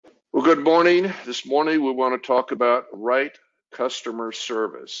Well, good morning. This morning we want to talk about right customer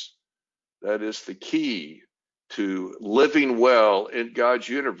service. That is the key to living well in God's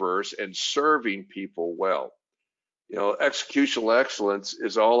universe and serving people well. Executional excellence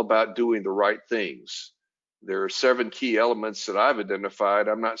is all about doing the right things. There are 7 key elements that I've identified.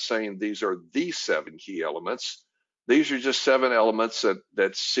 I'm not saying these are the 7 key elements. These are just 7 elements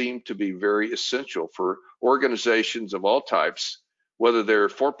that seem to be very essential for organizations of all types, whether they're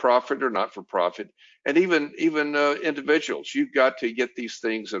for profit or not for profit, and even individuals. You've got to get these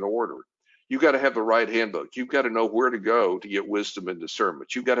things in order. You've got to have the right handbook. You've got to know where to go to get wisdom and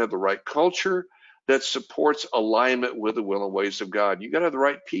discernment. You've got to have the right culture that supports alignment with the will and ways of God. You got to have the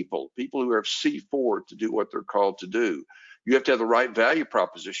right people who have C4 to do what they're called to do. You have to have the right value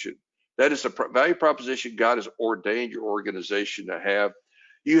proposition. That is the value proposition God has ordained your organization to have.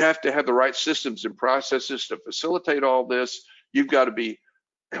 You have to have the right systems and processes to facilitate all this. You've got to be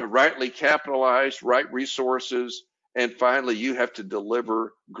rightly capitalized, right resources, and finally, you have to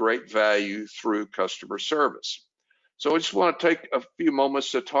deliver great value through customer service. So I just want to take a few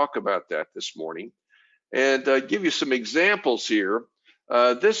moments to talk about that this morning and give you some examples here.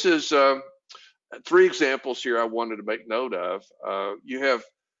 This is 3 examples here I wanted to make note of. You have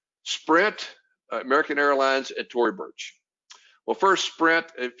Sprint, American Airlines, and Tory Burch. Well, first, Sprint,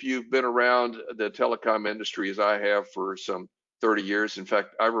 if you've been around the telecom industry as I have for some 30 years. In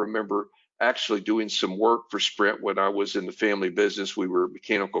fact, I remember actually doing some work for Sprint when I was in the family business. We were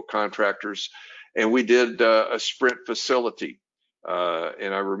mechanical contractors, and we did a Sprint facility.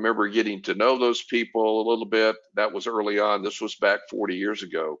 And I remember getting to know those people a little bit. That was early on. This was back 40 years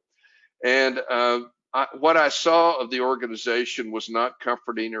ago. And what I saw of the organization was not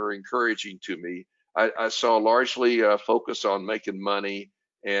comforting or encouraging to me. I saw largely focus on making money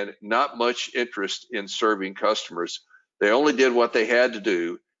and not much interest in serving customers. They only did what they had to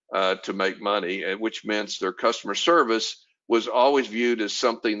do to make money, which meant their customer service was always viewed as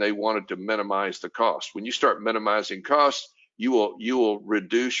something they wanted to minimize the cost. When you start minimizing costs, you will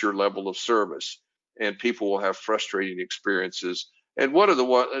reduce your level of service, and people will have frustrating experiences. And one of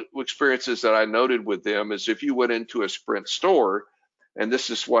the experiences that I noted with them is if you went into a Sprint store, and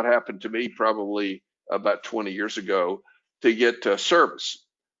this is what happened to me probably about 20 years ago, to get service.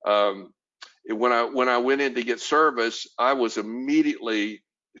 When I went in to get service, I was immediately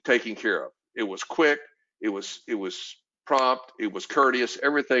taken care of. It was quick, it was prompt, it was courteous,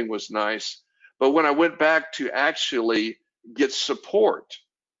 everything was nice. But when I went back to actually get support,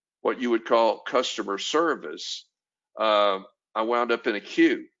 what you would call customer service, I wound up in a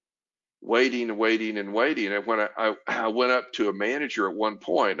queue, waiting and waiting and waiting. And when I went up to a manager at one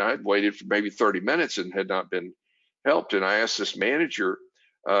point, I had waited for maybe 30 minutes and had not been helped. And I asked this manager,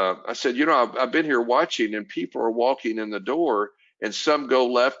 I said, I've been here watching, and people are walking in the door, and some go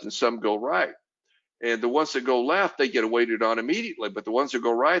left and some go right. And the ones that go left, they get waited on immediately. But the ones that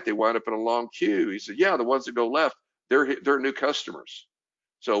go right, they wind up in a long queue. He said, yeah, the ones that go left, they're new customers.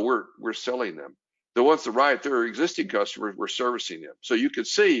 So we're selling them. The ones to the right, they're existing customers, we're servicing them. So you can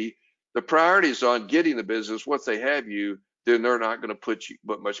see the priorities on getting the business. Once they have you, then they're not going to put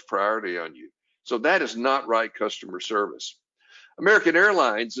much priority on you. So that is not right customer service. American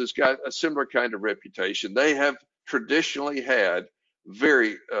Airlines has got a similar kind of reputation. They have traditionally had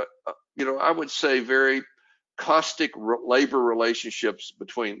very, I would say very caustic labor relationships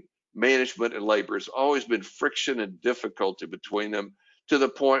between management and labor. There's always been friction and difficulty between them, to the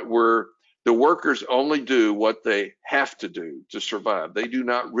point where the workers only do what they have to do to survive. They do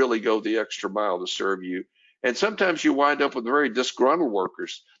not really go the extra mile to serve you. And sometimes you wind up with very disgruntled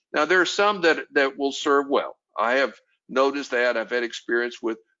workers. Now, there are some that will serve well. I have noticed that. I've had experience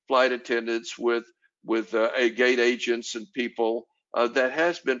with flight attendants, with gate agents and people that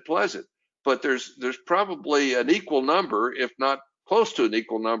has been pleasant. But there's probably an equal number, if not close to an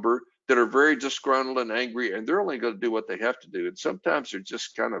equal number, that are very disgruntled and angry, and they're only going to do what they have to do. And sometimes they're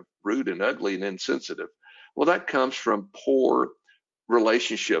just kind of rude and ugly and insensitive. Well, that comes from poor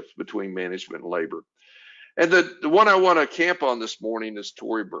relationships between management and labor. And the one I want to camp on this morning is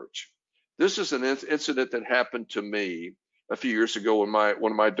Tory Burch. This is an incident that happened to me a few years ago when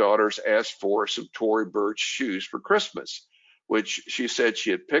one of my daughters asked for some Tory Burch shoes for Christmas, which she said she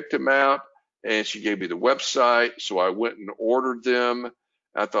had picked them out, and she gave me the website. So I went and ordered them.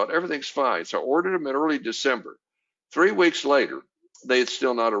 I thought everything's fine. So I ordered them in early December. 3 weeks later, they had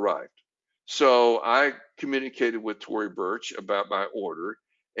still not arrived. So I communicated with Tory Burch about my order,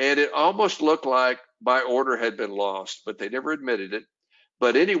 and it almost looked like my order had been lost, but they never admitted it.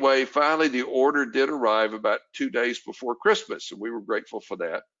 But anyway, finally the order did arrive about 2 days before Christmas, and we were grateful for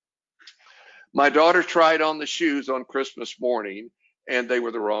that. My daughter tried on the shoes on Christmas morning, and they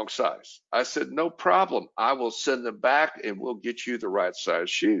were the wrong size. I said, no problem. I will send them back and we'll get you the right size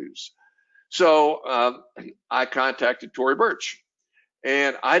shoes. So I contacted Tory Burch,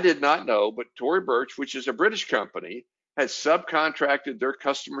 and I did not know, but Tory Burch, which is a British company, had subcontracted their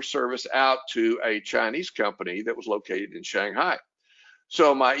customer service out to a Chinese company that was located in Shanghai.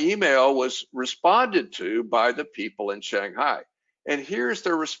 So my email was responded to by the people in Shanghai. And here's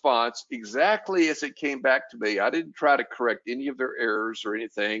their response exactly as it came back to me. I didn't try to correct any of their errors or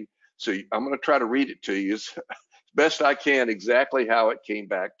anything. So I'm going to try to read it to you as best I can, exactly how it came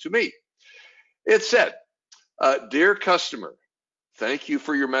back to me. It said, dear customer, thank you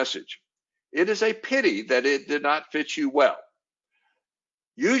for your message. It is a pity that it did not fit you well.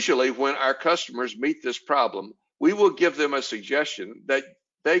 Usually when our customers meet this problem, we will give them a suggestion that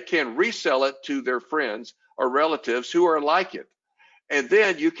they can resell it to their friends or relatives who are like it. And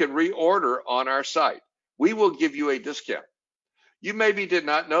then you can reorder on our site. We will give you a discount. You maybe did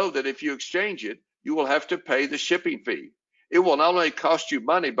not know that if you exchange it, you will have to pay the shipping fee. It will not only cost you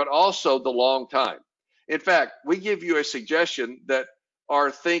money, but also the long time. In fact, we give you a suggestion that or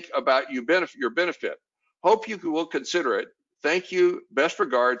think about your benefit. Hope you will consider it. Thank you. Best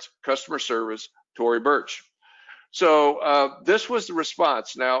regards, customer service, Tory Burch. So this was the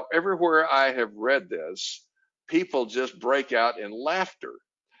response. Now, everywhere I have read this, people just break out in laughter.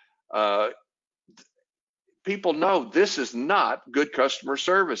 People know this is not good customer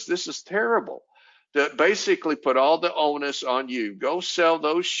service. This is terrible. To basically put all the onus on you. Go sell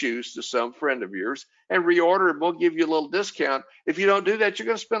those shoes to some friend of yours and reorder them. We'll give you a little discount. If you don't do that, you're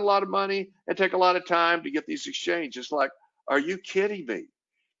going to spend a lot of money and take a lot of time to get these exchanges. Like, are you kidding me?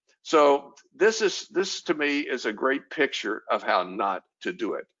 So this to me is a great picture of how not to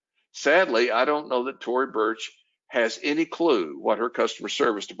do it. Sadly, I don't know that Tory Burch has any clue what her customer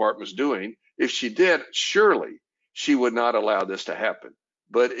service department is doing. If she did, surely she would not allow this to happen,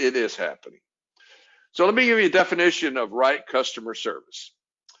 but it is happening. So let me give you a definition of right customer service.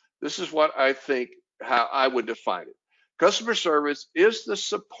 This is what I think, how I would define it. Customer service is the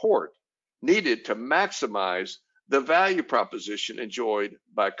support needed to maximize the value proposition enjoyed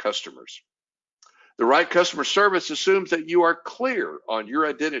by customers. The right customer service assumes that you are clear on your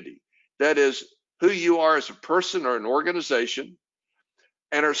identity, that is, who you are as a person or an organization,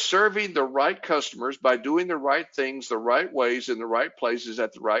 and are serving the right customers by doing the right things the right ways in the right places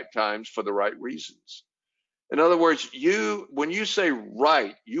at the right times for the right reasons. In other words, when you say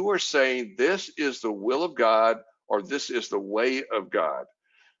right, you are saying this is the will of God or this is the way of God.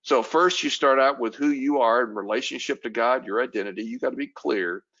 So first you start out with who you are in relationship to God, your identity. You got to be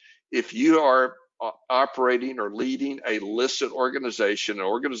clear. If you are operating or leading a licit organization, an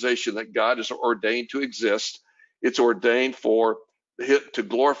organization that God has ordained to exist, it's ordained to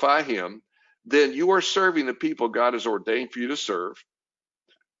glorify Him, then you are serving the people God has ordained for you to serve.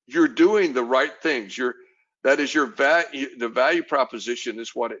 You're doing the right things. The value proposition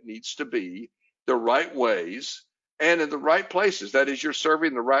is what it needs to be, the right ways and in the right places. That is, you're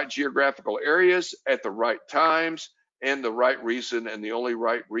serving the right geographical areas at the right times and the right reason, and the only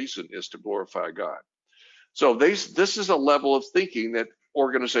right reason is to glorify God. So this is a level of thinking that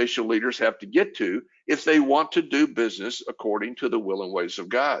organizational leaders have to get to if they want to do business according to the will and ways of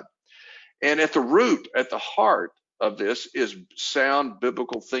God. And at the root, at the heart of this is sound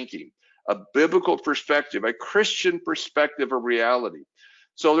biblical thinking, a biblical perspective, a Christian perspective of reality.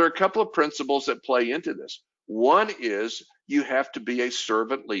 So there are a couple of principles that play into this. One is you have to be a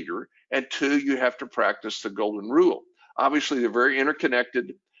servant leader, and two, you have to practice the golden rule. Obviously, they're very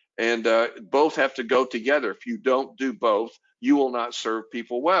interconnected, and both have to go together. If you don't do both, you will not serve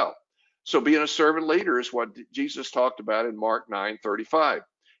people well. So being a servant leader is what Jesus talked about in Mark 9:35.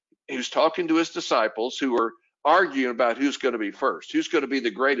 He was talking to his disciples who were arguing about who's going to be first, who's going to be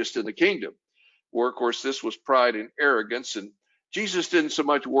the greatest in the kingdom. Where, of course, this was pride and arrogance, and Jesus didn't so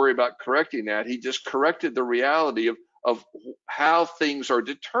much worry about correcting that. He just corrected the reality of how things are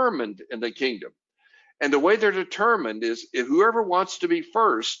determined in the kingdom. And the way they're determined is if whoever wants to be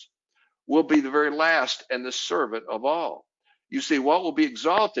first will be the very last and the servant of all. You see, what will be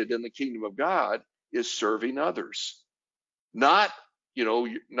exalted in the kingdom of God is serving others, not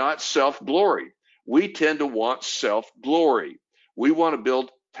self-glory. We tend to want self-glory. We want to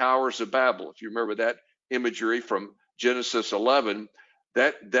build towers of Babel. If you remember that imagery from Genesis 11,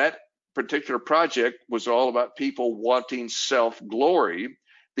 that particular project was all about people wanting self-glory.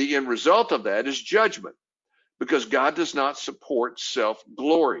 The end result of that is judgment, because God does not support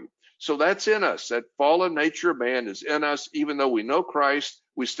self-glory. So that's in us. That fallen nature of man is in us. Even though we know Christ,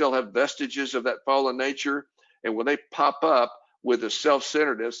 we still have vestiges of that fallen nature. And when they pop up with a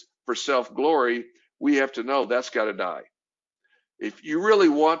self-centeredness for self-glory, we have to know that's got to die. If you really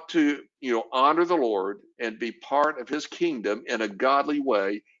want to, honor the Lord and be part of his kingdom in a godly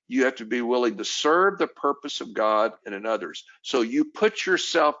way, you have to be willing to serve the purpose of God and in others. So you put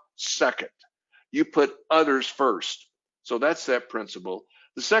yourself second. You put others first. So that's that principle.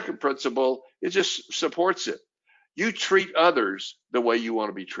 The second principle, it just supports it. You treat others the way you want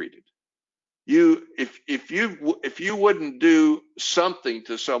to be treated. If you wouldn't do something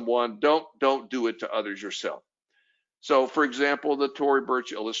to someone, don't do it to others yourself. So, for example, the Tory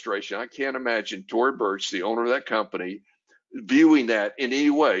Burch illustration, I can't imagine Tory Burch, the owner of that company, viewing that in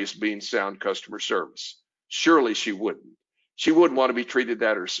any way as being sound customer service. Surely she wouldn't. She wouldn't want to be treated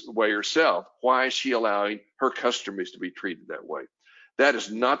that way herself. Why is she allowing her customers to be treated that way? That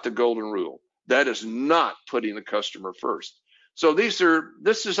is not the golden rule. That is not putting the customer first. So this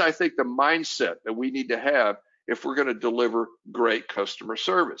is, I think, the mindset that we need to have if we're going to deliver great customer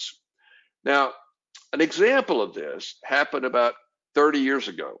service. Now, an example of this happened about 30 years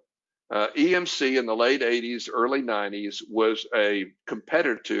ago. EMC in the late 80s, early 90s was a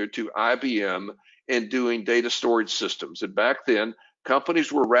competitor to IBM in doing data storage systems. And back then,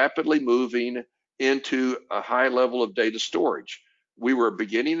 companies were rapidly moving into a high level of data storage. We were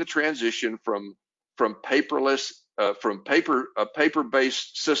beginning the transition from paperless,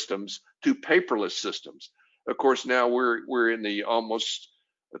 paper-based systems to paperless systems. Of course, now we're in the almost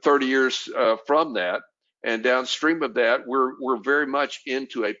 30 years from that, and downstream of that, we're very much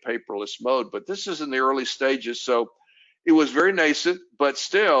into a paperless mode. But this is in the early stages, so it was very nascent, but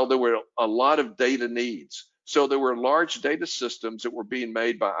still there were a lot of data needs. So there were large data systems that were being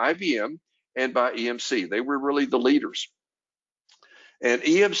made by IBM and by EMC. They were really the leaders. And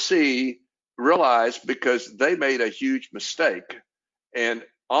EMC realized, because they made a huge mistake and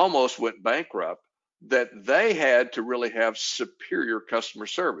almost went bankrupt, that they had to really have superior customer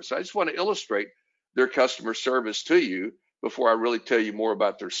service. I just want to illustrate their customer service to you before I really tell you more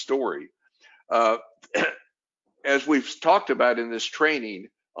about their story. As we've talked about in this training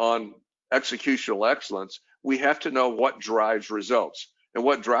on executional excellence, we have to know what drives results. And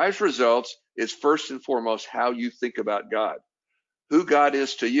what drives results is first and foremost how you think about God, who God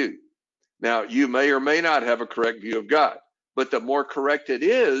is to you. Now, you may or may not have a correct view of God, but the more correct it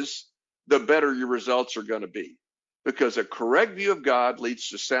is, the better your results are going to be. Because a correct view of God leads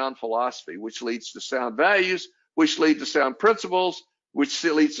to sound philosophy, which leads to sound values, which lead to sound principles, which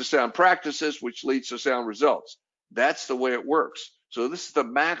leads to sound practices, which leads to sound results. That's the way it works. So this is the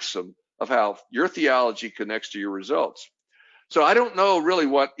maxim of how your theology connects to your results. So I don't know really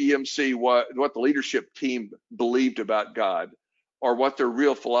what EMC, what the leadership team believed about God or what their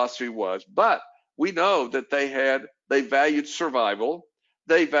real philosophy was, but we know that they valued survival,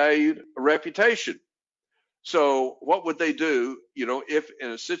 they valued reputation. So what would they do, if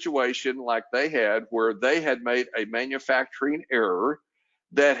in a situation like they had, where they had made a manufacturing error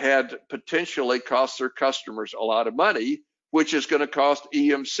that had potentially cost their customers a lot of money, which is going to cost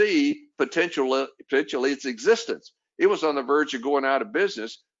EMC potentially its existence. It was on the verge of going out of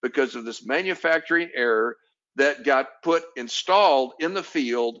business because of this manufacturing error that got installed in the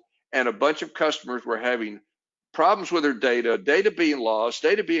field, and a bunch of customers were having problems with their data being lost,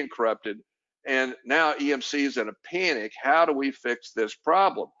 data being corrupted. And now EMC is in a panic. How do we fix this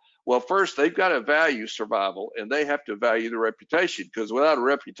problem? Well, first, they've got to value survival, and they have to value the reputation, because without a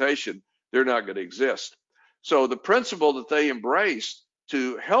reputation, they're not going to exist. So the principle that they embraced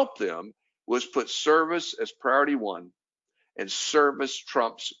to help them was put service as priority one, and service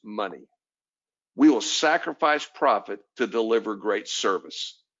trumps money. We will sacrifice profit to deliver great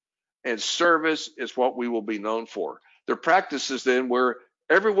service. And service is what we will be known for. Their practices then where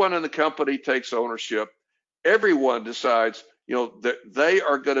everyone in the company takes ownership. Everyone decides, that they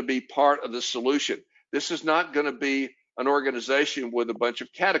are going to be part of the solution. This is not going to be an organization with a bunch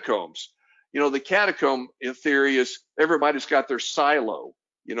of catacombs. The catacomb in theory is everybody's got their silo,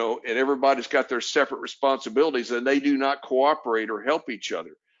 and everybody's got their separate responsibilities, and they do not cooperate or help each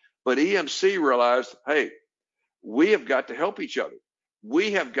other. But EMC realized, hey, we have got to help each other.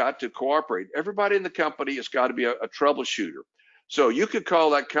 We have got to cooperate. Everybody in the company has got to be a troubleshooter. So you could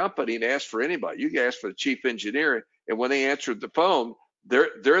call that company and ask for anybody. You can ask for the chief engineer, and when they answered the phone,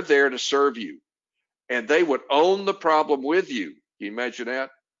 they're there to serve you. And they would own the problem with you. Can you imagine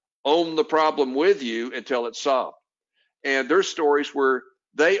that? Own the problem with you until it's solved. And there's stories where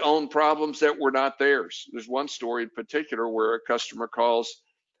they own problems that were not theirs. There's one story in particular where a customer calls,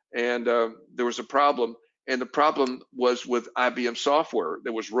 and there was a problem, and the problem was with IBM software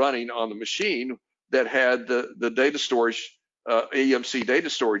that was running on the machine that had the data storage, EMC data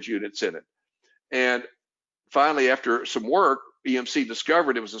storage units in it. And finally, after some work, EMC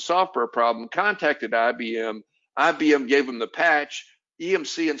discovered it was a software problem, contacted IBM IBM gave them the patch.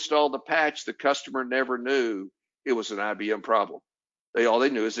 EMC installed the patch. The customer never knew it was an IBM problem. All they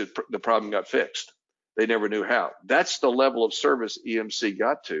knew is that the problem got fixed. They never knew how. That's the level of service EMC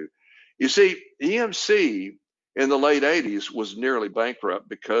got to. You see, EMC in the late 80s was nearly bankrupt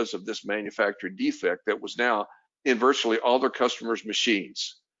because of this manufacturing defect that was now in virtually all their customers'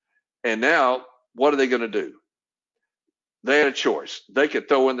 machines. And now, what are they going to do? They had a choice. They could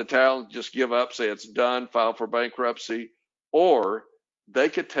throw in the towel, just give up, say it's done, file for bankruptcy, or they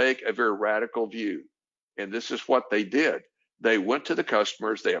could take a very radical view. And this is what they did. They went to the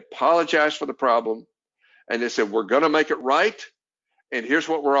customers, they apologized for the problem, and they said, we're going to make it right, and here's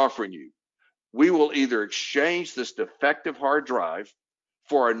what we're offering you. We will either exchange this defective hard drive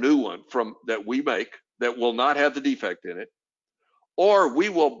for a new one that we make that will not have the defect in it, or we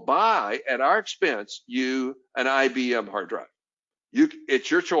will buy at our expense you an IBM hard drive.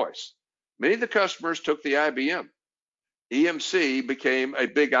 It's your choice. Many of the customers took the IBM. EMC became a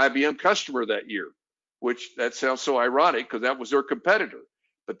big IBM customer that year, which that sounds so ironic because that was their competitor,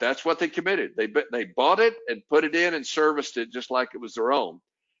 but that's what they committed. They bought it and put it in and serviced it just like it was their own,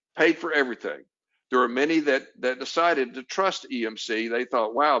 paid for everything. There were many that decided to trust EMC. They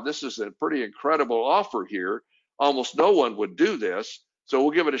thought, wow, this is a pretty incredible offer here. Almost no one would do this, so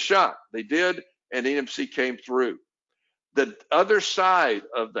we'll give it a shot. They did, and EMC came through. The other side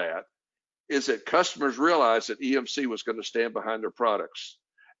of that is that customers realized that EMC was going to stand behind their products.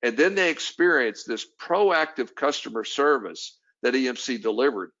 And then they experienced this proactive customer service that EMC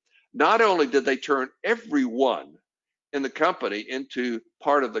delivered. Not only did they turn everyone in the company into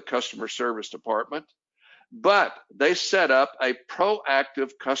part of the customer service department, but they set up a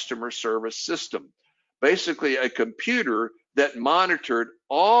proactive customer service system, basically a computer that monitored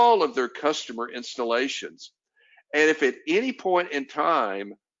all of their customer installations. And if at any point in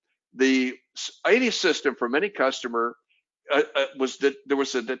time, any system from any customer there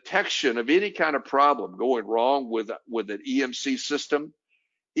was a detection of any kind of problem going wrong with an EMC system,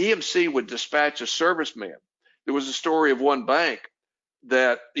 EMC would dispatch a serviceman. There was a story of one bank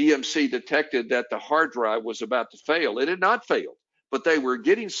that EMC detected that the hard drive was about to fail. It had not failed, but they were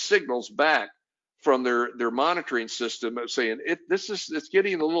getting signals back from their monitoring system saying it's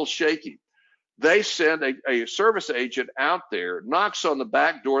getting a little shaky. They send a service agent out there, knocks on the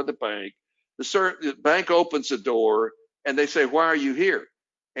back door of the bank. The bank opens the door and they say, why are you here?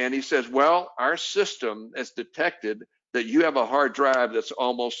 And he says, well, our system has detected that you have a hard drive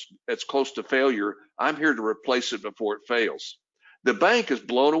that's close to failure. I'm here to replace it before it fails. The bank is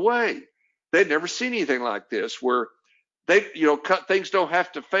blown away. They'd never seen anything like this where things don't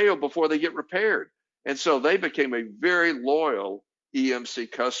have to fail before they get repaired. And so they became a very loyal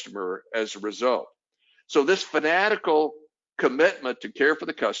EMC customer as a result. So this fanatical commitment to care for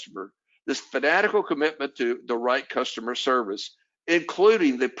the customer, this fanatical commitment to the right customer service,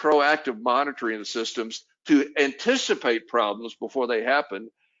 including the proactive monitoring of the systems to anticipate problems before they happen,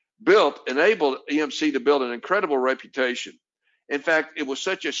 enabled EMC to build an incredible reputation. In fact, it was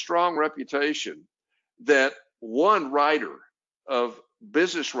such a strong reputation that one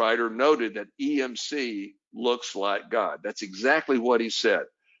business writer noted that EMC looks like God. That's exactly what he said.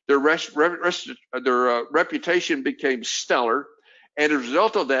 Their reputation became stellar, and as a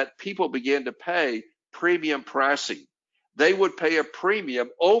result of that, people began to pay premium pricing. They would pay a premium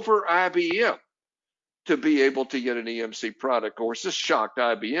over IBM to be able to get an EMC product. Of course, this shocked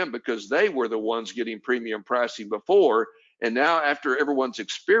IBM because they were the ones getting premium pricing before, and now after everyone's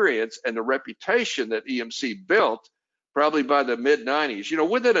experience and the reputation that EMC built, probably by the mid-90s,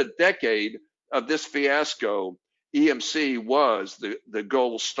 within a decade of this fiasco, EMC was the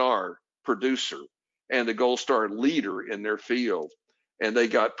gold star producer and the gold star leader in their field. And they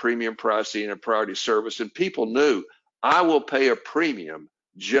got premium pricing and priority service. And people knew, I will pay a premium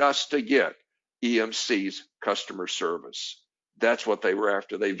just to get EMC's customer service. That's what they were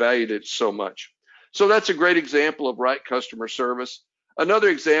after. They valued it so much. So that's a great example of right customer service. Another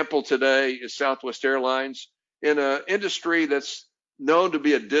example today is Southwest Airlines, in an industry that's known to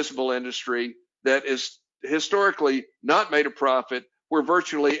be a dismal industry that is historically not made a profit, where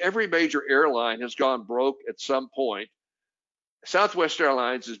virtually every major airline has gone broke at some point. Southwest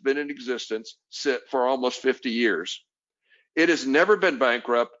Airlines has been in existence for almost 50 years. It has never been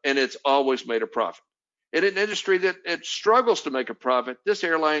bankrupt, and it's always made a profit. In an industry that it struggles to make a profit, this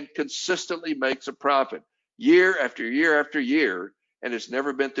airline consistently makes a profit year after year after year, and it's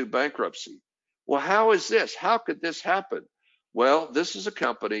never been through bankruptcy. Well, how is this? How could this happen? Well, this is a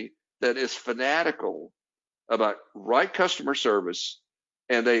company that is fanatical about right customer service,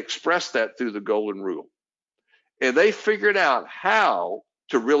 and they express that through the golden rule. And they figured out how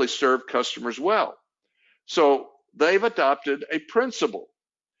to really serve customers well. So they've adopted a principle: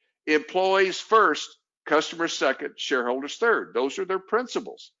 employees first, customers second, shareholders third. Those are their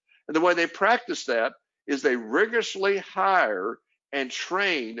principles. And the way they practice that is they rigorously hire and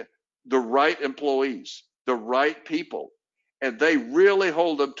train the right employees, the right people, and they really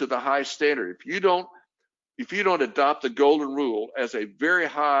hold them to the high standard. If you don't adopt the golden rule as a very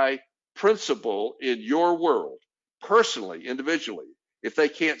high principle in your world, personally, individually, if they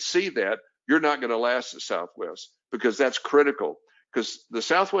can't see that, you're not going to last at Southwest, because that's critical. Because the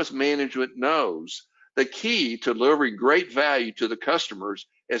Southwest management knows the key to delivering great value to the customers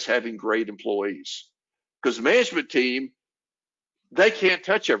is having great employees. Because the management team, they can't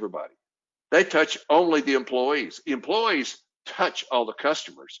touch everybody. They touch only the employees. The employees touch all the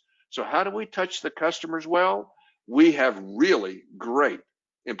customers. So how do we touch the customers well? We have really great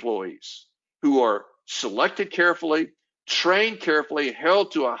employees who are selected carefully, trained carefully,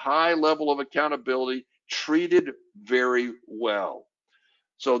 held to a high level of accountability, treated very well.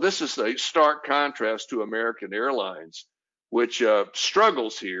 So this is a stark contrast to American Airlines, which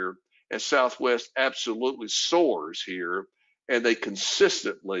struggles here, and Southwest absolutely soars here, and they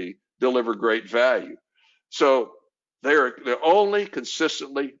consistently deliver great value. So they're the only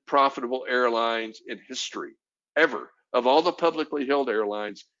consistently profitable airlines in history ever. Of all the publicly held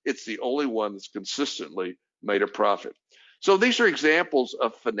airlines, it's the only one that's consistently made a profit. So these are examples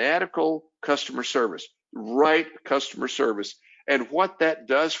of fanatical customer service, right customer service, and what that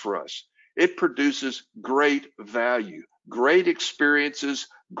does for us. It produces great value, great experiences,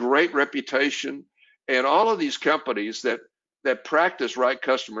 great reputation, and all of these companies that practice right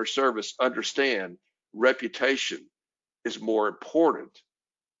customer service understand reputation is more important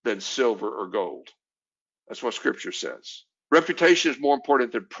than silver or gold. That's what Scripture says. Reputation is more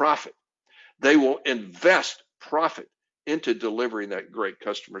important than profit. They will invest profit into delivering that great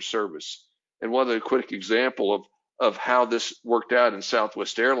customer service. And one other quick example of how this worked out in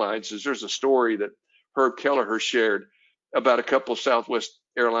Southwest Airlines is there's a story that Herb Kelleher shared about a couple of Southwest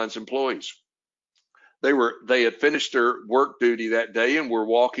Airlines employees. They had finished their work duty that day and were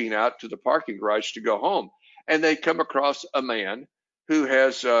walking out to the parking garage to go home. And they come across a man who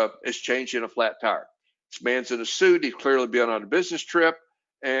is changing a flat tire. This man's in a suit. He's clearly been on a business trip,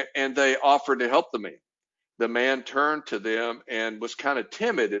 and they offered to help the man. The man turned to them and was kind of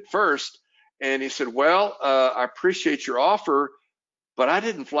timid at first. And he said, well, I appreciate your offer, but I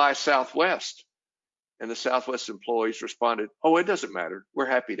didn't fly Southwest. And the Southwest employees responded, oh, it doesn't matter. We're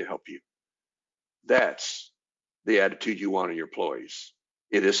happy to help you. That's the attitude you want in your employees.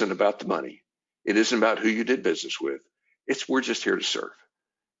 It isn't about the money. It isn't about who you did business with. We're just here to serve.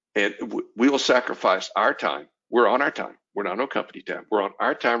 And we will sacrifice our time. We're on our time. We're not on company time. We're on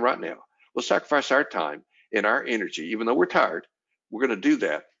our time right now. We'll sacrifice our time and our energy, even though we're tired. We're going to do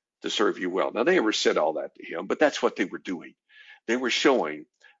that to serve you well. Now, they never said all that to him, but that's what they were doing. They were showing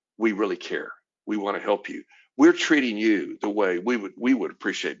we really care. We want to help you. We're treating you the way we would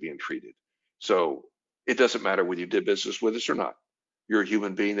appreciate being treated. So it doesn't matter whether you did business with us or not. You're a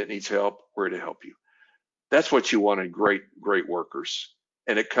human being that needs help. We're to help you. That's what you want in great workers.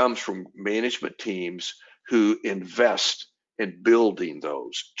 And it comes from management teams who invest in building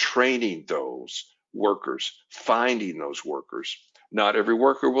those, training those workers, finding those workers. Not every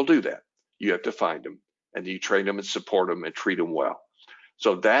worker will do that. You have to find them, and you train them and support them and treat them well.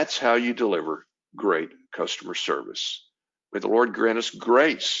 So that's how you deliver great customer service. May the Lord grant us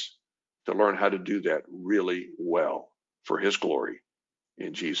grace to learn how to do that really well for His glory.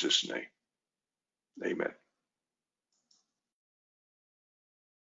 In Jesus' name, amen.